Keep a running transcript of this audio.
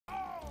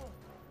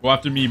Go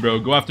after me, bro.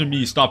 Go after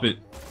me. Stop it.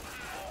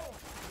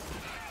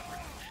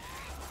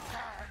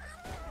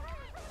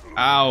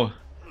 Ow.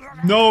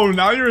 No,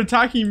 now you're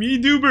attacking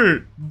me,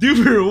 Duber.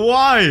 Duber,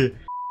 why?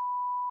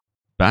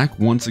 Back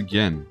once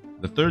again.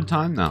 The third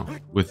time now.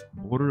 With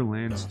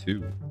Borderlands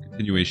 2.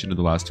 Continuation of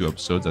the last 2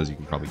 episodes, as you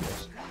can probably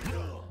guess.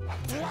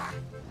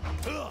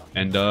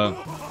 And,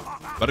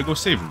 gotta go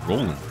save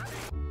Roland.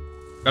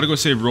 Gotta go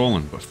save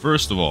Roland. But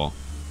first of all...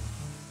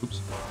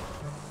 Oops.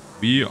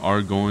 We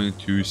are going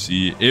to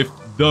see if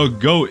the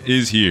GOAT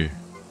is here.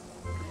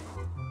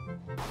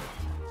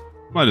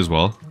 Might as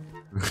well.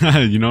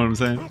 You know what I'm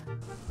saying?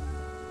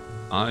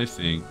 I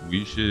think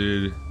we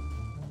should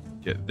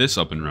get this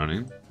up and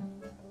running.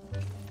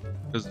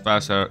 Because the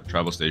fast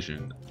travel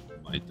station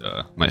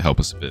might help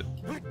us a bit.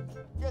 You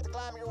have to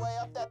climb your way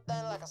up that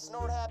thing like a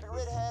snort-happy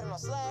redhead on a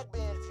slag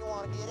bed if you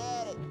want to get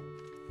at it.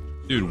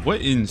 Dude, what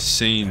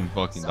insane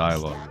fucking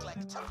dialogue.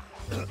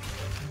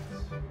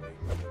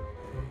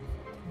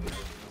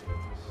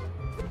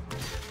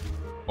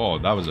 Oh,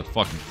 that was a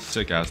fucking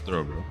sick-ass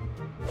throw, bro.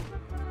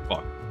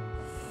 Fuck.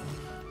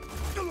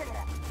 You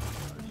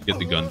get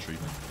the gun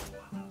treatment.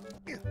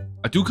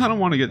 I do kind of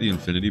want to get the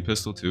infinity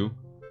pistol, too.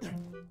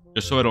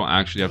 Just so I don't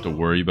actually have to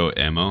worry about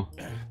ammo.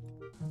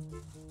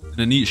 And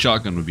a neat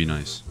shotgun would be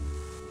nice.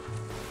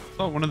 I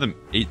thought one of them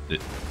ate the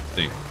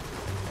thing.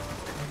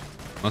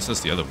 Unless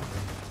that's the other one.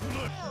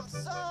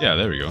 Yeah,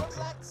 there we go.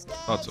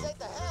 Thought so.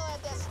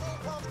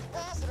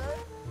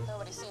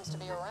 Nobody seems to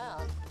be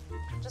around.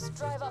 Just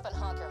drive up and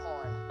honk your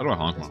horn. How do I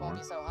honk my Won't horn?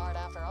 be so hard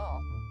after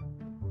all.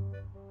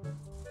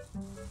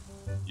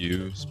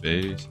 U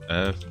space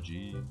F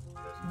G.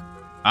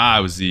 Ah,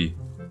 it was Z.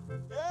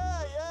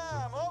 Yeah,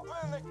 I'm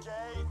opening the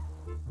gate.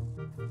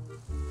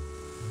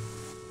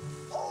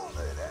 Hold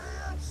it,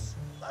 idiots!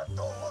 That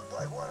don't look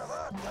like one of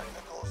our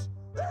technicals.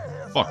 They're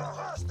here Fuck. for a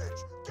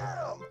hostage. Get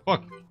 'em!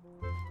 Fuck.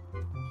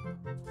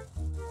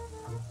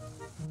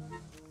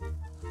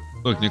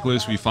 Look,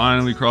 Nicholas, we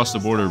finally crossed the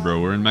border,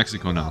 bro. We're in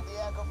Mexico now.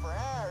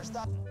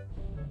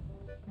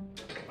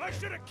 I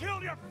should have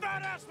killed your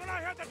fat ass when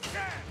I had the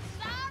chance.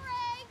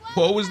 Sorry.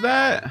 What was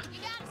that? You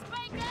gotta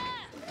speak up.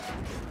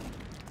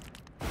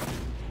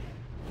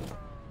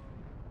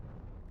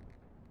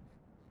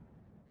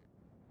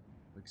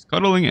 Like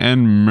scuttling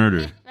and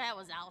murder. That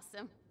was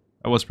awesome.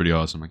 That was pretty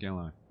awesome, I can't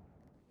lie.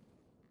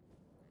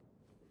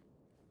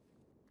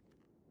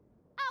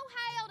 Oh,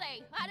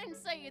 howdy. I didn't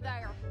see you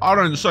there. I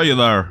didn't say you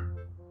there.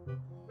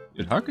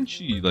 Dude, how can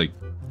she, like,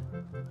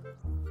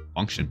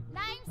 function?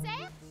 Name,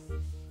 Sam?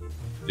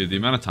 Dude, the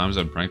amount of times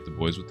I've pranked the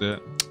boys with that.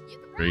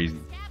 Crazy.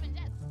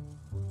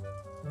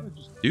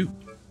 Dude.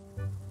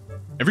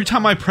 Every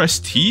time I press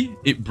T,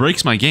 it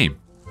breaks my game.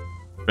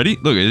 Ready?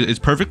 Look, it's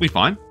perfectly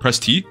fine. Press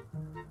T.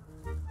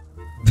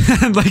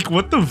 Like,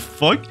 what the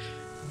fuck?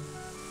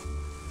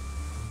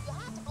 You'll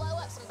have to blow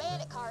up some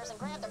bandit cars and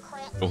grab their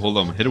crap. Oh, hold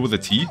on. Hit it with a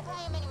T. Don't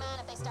pay 'em any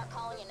mind if they start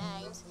calling you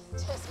names.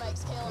 Just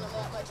makes killing them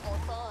that much more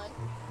fun.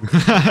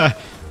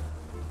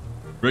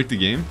 Break the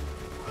game?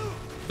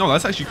 No,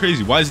 that's actually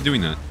crazy. Why is it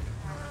doing that?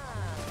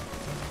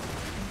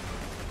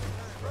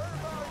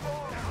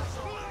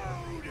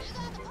 You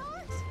got the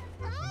parts?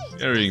 Right.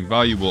 Carrying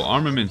valuable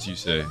armaments, you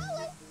say?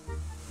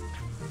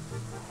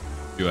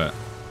 You at?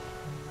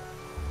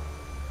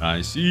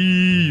 I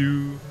see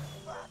you.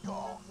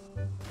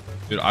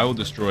 Dude, I will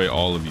destroy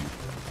all of you.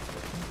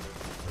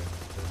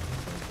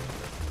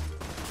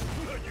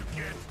 You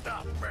can't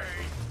stop me.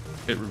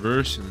 Hit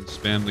reverse and then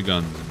spam the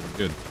guns and we're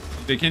good.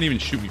 They can't even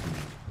shoot me from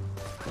here.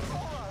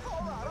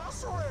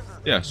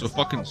 Yeah, so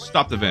fucking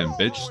stop the van,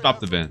 bitch. Stop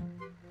the van.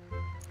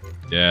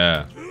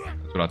 Yeah.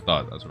 That's what I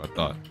thought. That's what I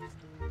thought.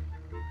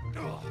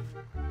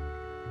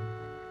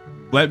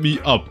 Let me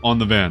up on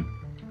the van.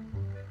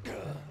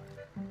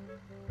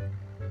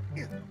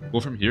 Go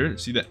from here.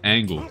 See the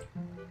angle.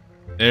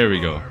 There we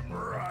go.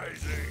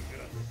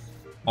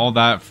 All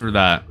that for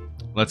that.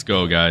 Let's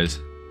go, guys.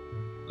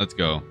 Let's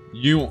go.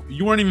 You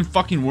weren't even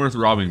fucking worth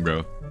robbing,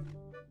 bro.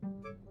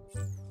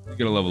 You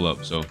gotta level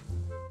up, so.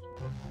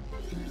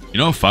 You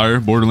know how fire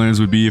Borderlands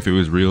would be if it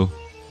was real?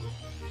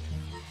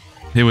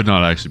 It would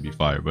not actually be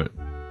fire, but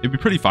it'd be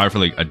pretty fire for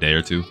like a day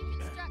or two.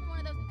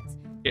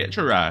 Get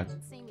your ride.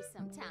 See me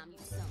sometime, you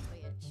son of a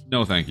bitch.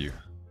 No, thank you.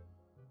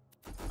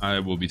 I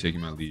will be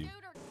taking my leave.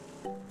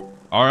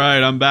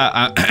 Alright, I'm back.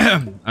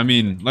 I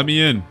mean, let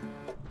me in.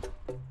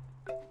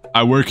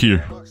 I work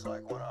here. Looks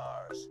like one of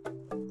ours.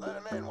 Let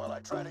 'em in while I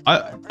try to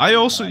I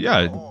also,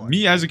 yeah,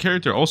 me as a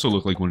character also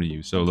look like one of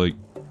you. So, like,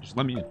 just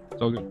let me in.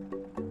 It's all good.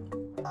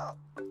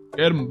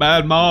 Get him,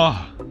 bad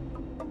ma.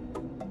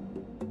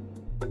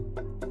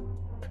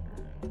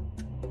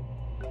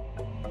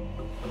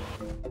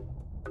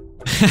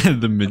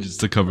 The midgets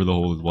to cover the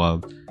hole is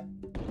wild.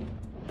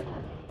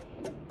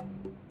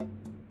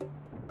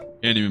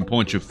 Can't even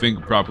point your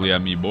finger properly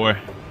at me, boy.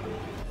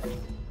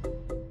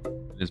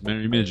 There's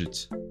many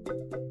midgets.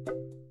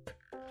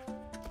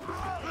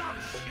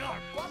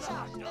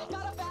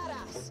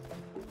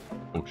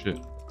 Oh shit.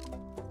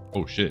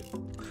 Oh shit.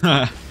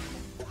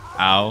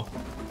 Ow.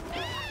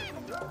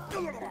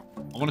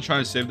 I want to try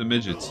and save the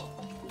midgets.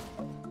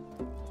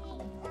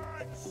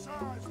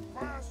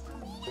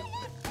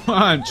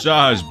 Come on,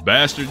 Josh,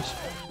 bastards.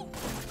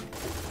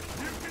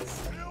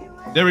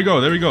 There we go.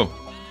 There we go.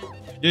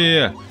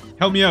 Yeah.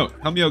 Help me out.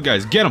 Help me out,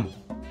 guys. Get him.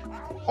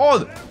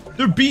 Oh,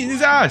 they're beating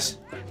his ass.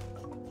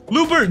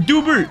 Lubert,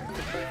 Dubert.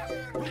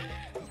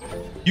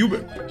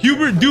 Hubert,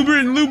 Dubert,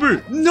 and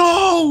Lubert.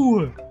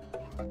 No!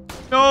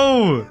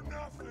 No!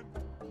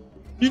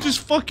 You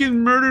just fucking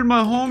murdered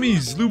my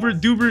homies, Lubert,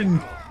 Dubert,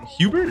 and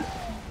Hubert?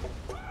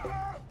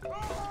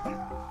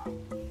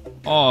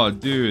 Oh,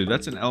 dude,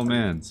 that's an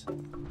L-Mans.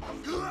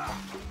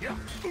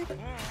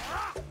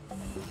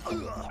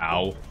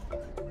 Ow.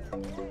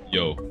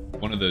 Yo,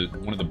 one of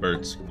the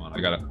birds. Come on, I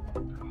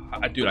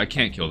gotta. Dude, I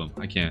can't kill them.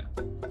 I can't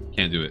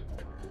do it.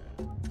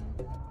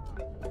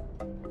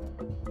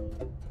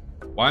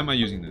 Why am I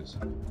using this?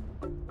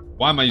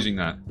 Why am I using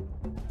that?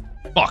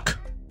 Fuck.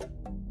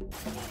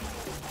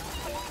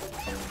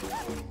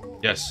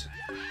 Yes.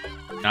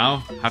 Now,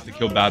 have to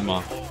kill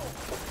Badma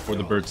before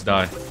the birds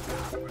die.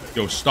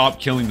 Yo, stop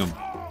killing them.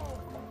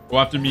 Go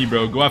after me,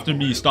 bro. Go after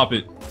me. Stop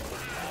it.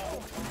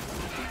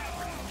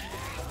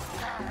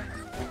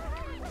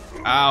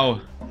 Ow.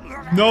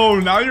 No,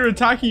 now you're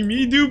attacking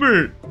me,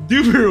 Dubert.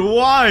 Dubert,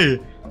 why?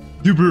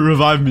 Dubert,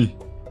 revive me.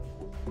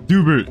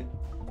 Dubert.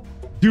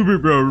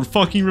 Dubert, bro,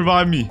 fucking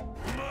revive me.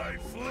 My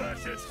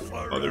flesh is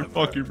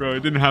Motherfucker, bro. It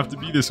didn't have to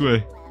be this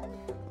way.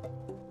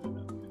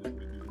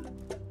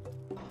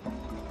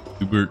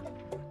 Dubert,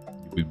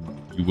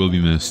 you will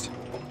be missed.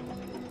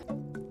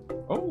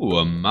 Oh,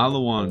 a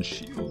Malawan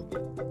shield.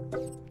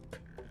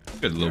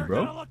 Good, little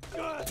bro.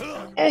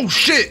 Oh,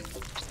 shit!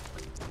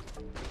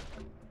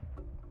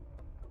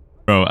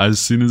 Bro, as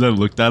soon as I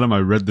looked at him, I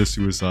read the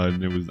suicide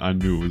and I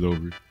knew it was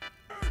over.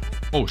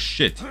 Oh,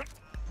 shit.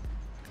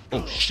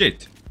 Oh,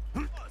 shit.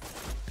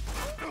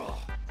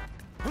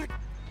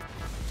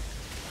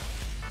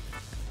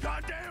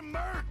 Goddamn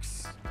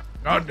mercs!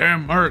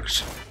 Goddamn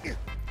mercs.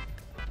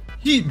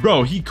 He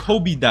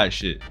Kobe'd that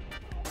shit.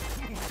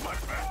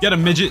 Get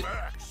him, midget.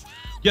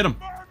 Get him.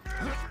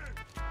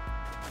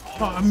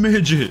 Oh,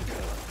 midget.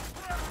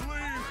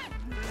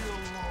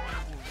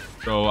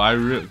 Bro,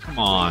 come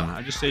on.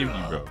 I just saved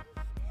you, bro.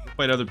 Go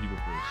fight other people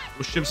first.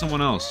 Go shiv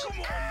someone else.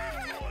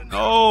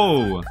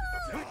 No.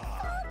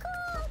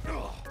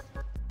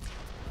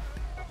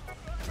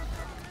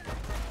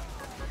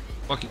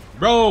 Fucking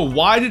bro,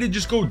 why did it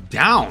just go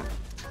down?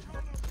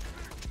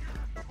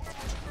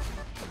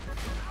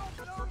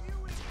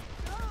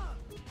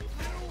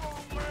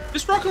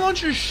 This rocket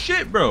launcher is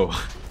shit, bro.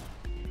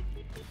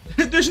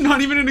 There's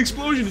not even an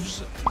explosion. It's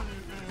just...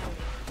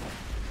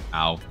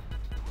 Ow.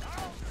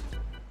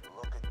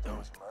 Look at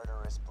those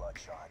murderous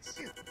bloodshots.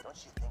 Don't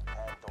you think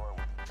Pandora would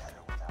be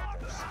better without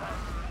their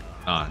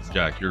stuff? Nah,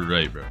 Jack, you're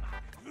right, bro.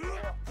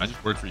 I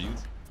just worked for you.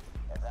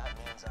 And that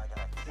means I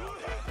gotta kill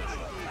bandits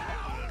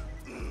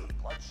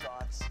like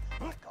bloodshots,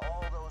 like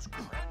all those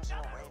Crimson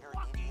Raider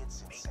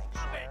idiots in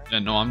Sanctuary. Yeah,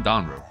 no, I'm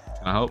down, bro.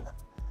 Can I help?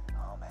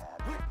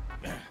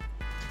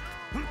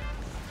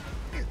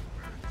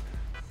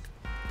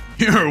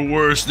 You're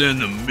worse than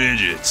the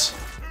midgets.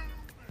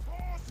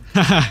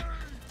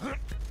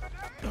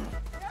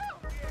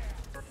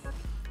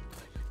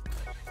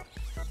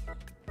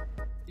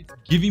 It's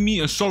giving me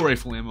assault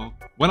rifle ammo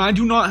when I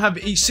do not have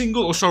a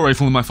single assault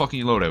rifle in my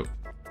fucking loadout.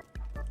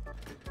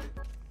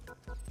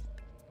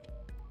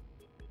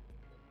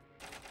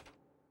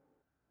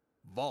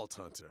 Vault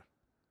Hunter.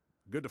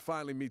 Good to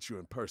finally meet you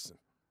in person.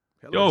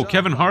 Yo, John,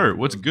 Kevin Hart, for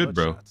what's those good,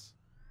 bro? bloodshots.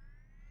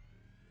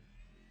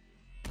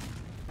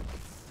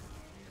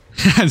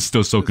 I'm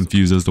still so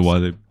confused as to why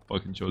they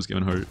fucking chose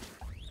Kevin Hart.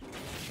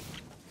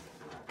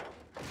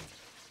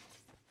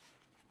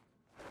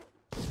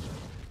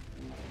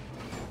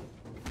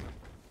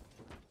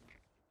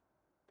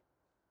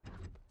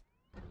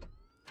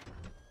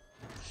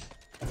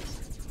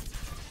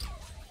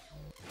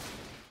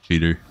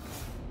 Cheater.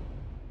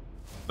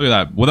 Look at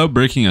that. Without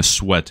breaking a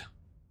sweat.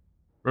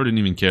 Bro didn't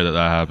even care that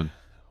that happened.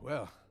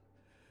 Well,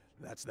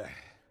 that's that.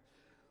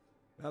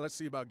 Now let's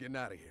see about getting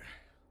out of here.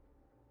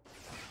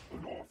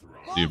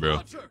 See you, bro.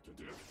 Hunter,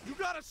 you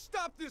gotta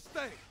stop this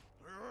thing.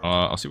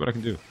 I'll see what I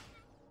can do.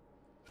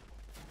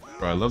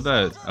 Bro, I love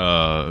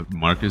that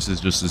Marcus is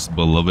just this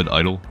beloved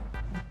idol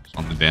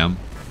on the dam.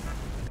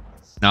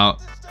 Now,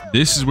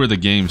 this is where the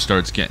game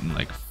starts getting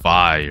like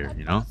fire,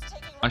 you know?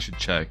 I should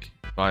check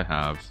if I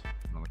have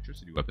an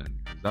electricity weapon,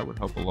 because that would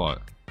help a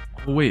lot.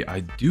 Oh wait,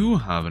 I do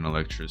have an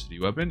electricity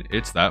weapon.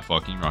 It's that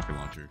fucking rocket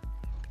launcher.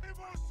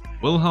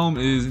 Wilhelm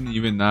isn't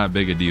even that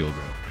big a deal,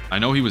 bro. I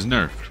know he was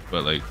nerfed,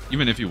 but like,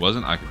 even if he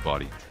wasn't, I could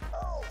body.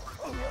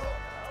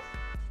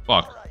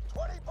 Fuck.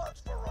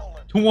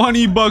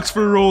 20 bucks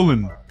for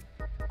Roland.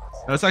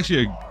 That's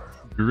actually a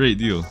great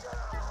deal.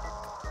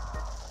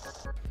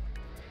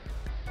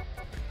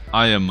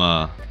 I'm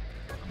not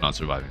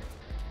surviving.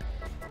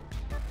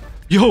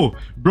 Yo,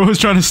 bro is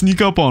trying to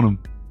sneak up on him.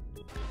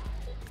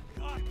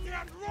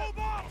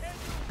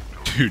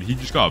 Dude, he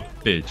just got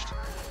bitched.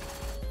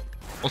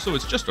 Also,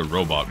 it's just a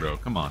robot, bro.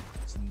 Come on.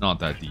 It's not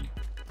that deep.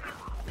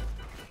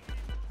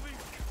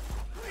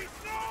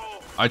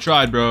 I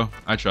tried, bro.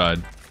 I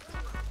tried.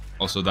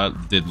 Also,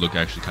 that did look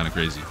actually kind of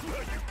crazy.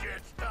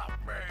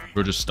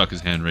 Bro just stuck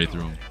his hand right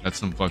through him. That's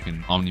some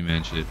fucking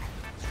Omni-Man shit.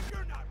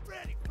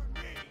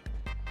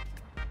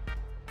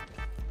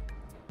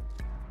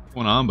 What's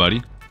going on,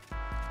 buddy?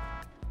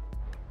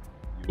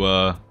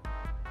 You,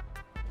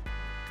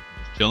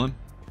 just chilling?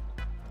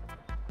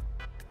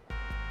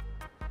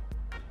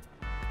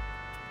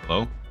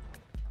 Hello?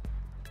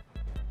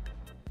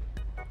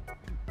 What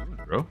are you doing,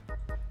 bro?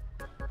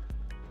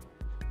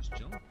 Just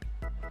chilling?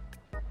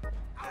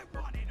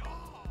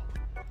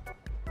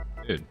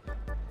 Dude.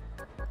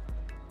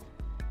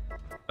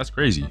 That's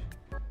crazy.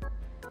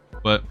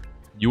 But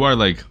you are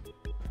like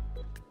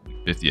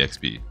 50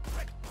 XP.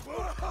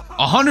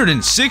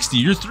 160?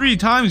 You're 3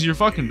 times your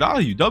fucking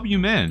value. W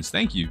mans.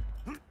 Thank you.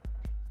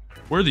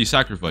 Worthy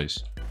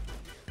sacrifice.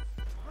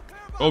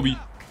 Kobe.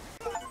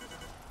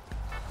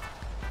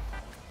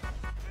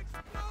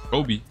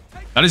 Kobe.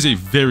 That is a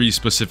very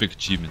specific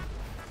achievement.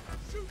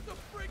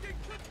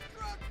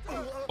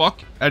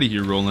 Fuck out of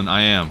here, Roland.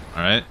 I am.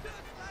 Alright?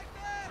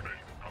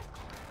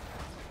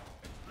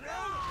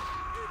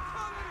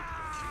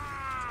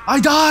 I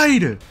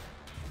died!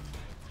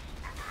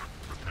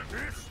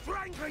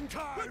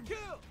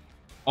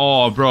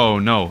 Oh, bro,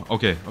 no.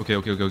 Okay.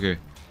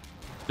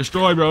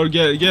 Destroy, bro.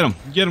 Get him.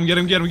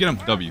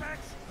 W.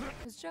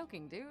 Just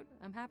joking, dude.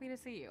 I'm happy to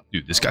see you.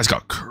 Dude, this guy's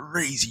got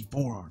crazy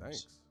forearms.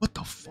 Thanks. What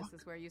the fuck?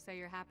 This is where you say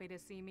you're happy to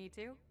see me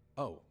too?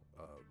 Oh,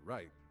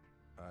 right.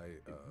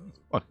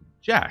 Fucking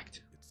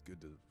jacked. It's good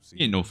to see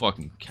He ain't no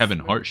fucking Kevin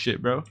Hart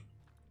shit, bro.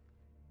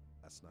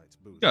 Last night's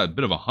booze. Got a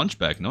bit of a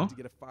hunchback, no? To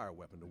get a fire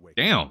weapon to wake.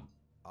 Damn.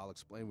 I'll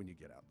explain when you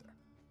get out there.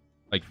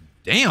 Like,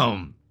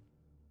 damn.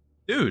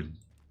 Dude.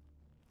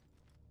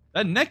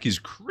 That neck is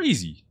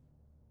crazy.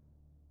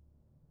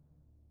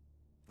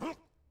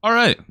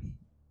 Alright.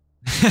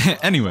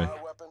 Anyway.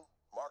 Fire weapon,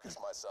 Marcus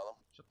might sell 'em.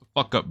 Shut the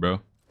fuck up,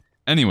 bro.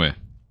 Anyway.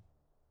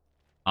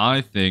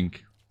 I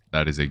think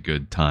that is a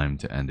good time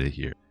to end it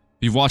here.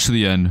 If you've watched to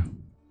the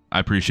end, I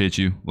appreciate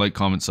you. Like,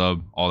 comment,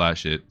 sub, all that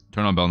shit.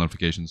 Turn on bell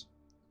notifications.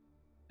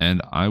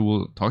 And I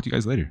will talk to you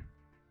guys later.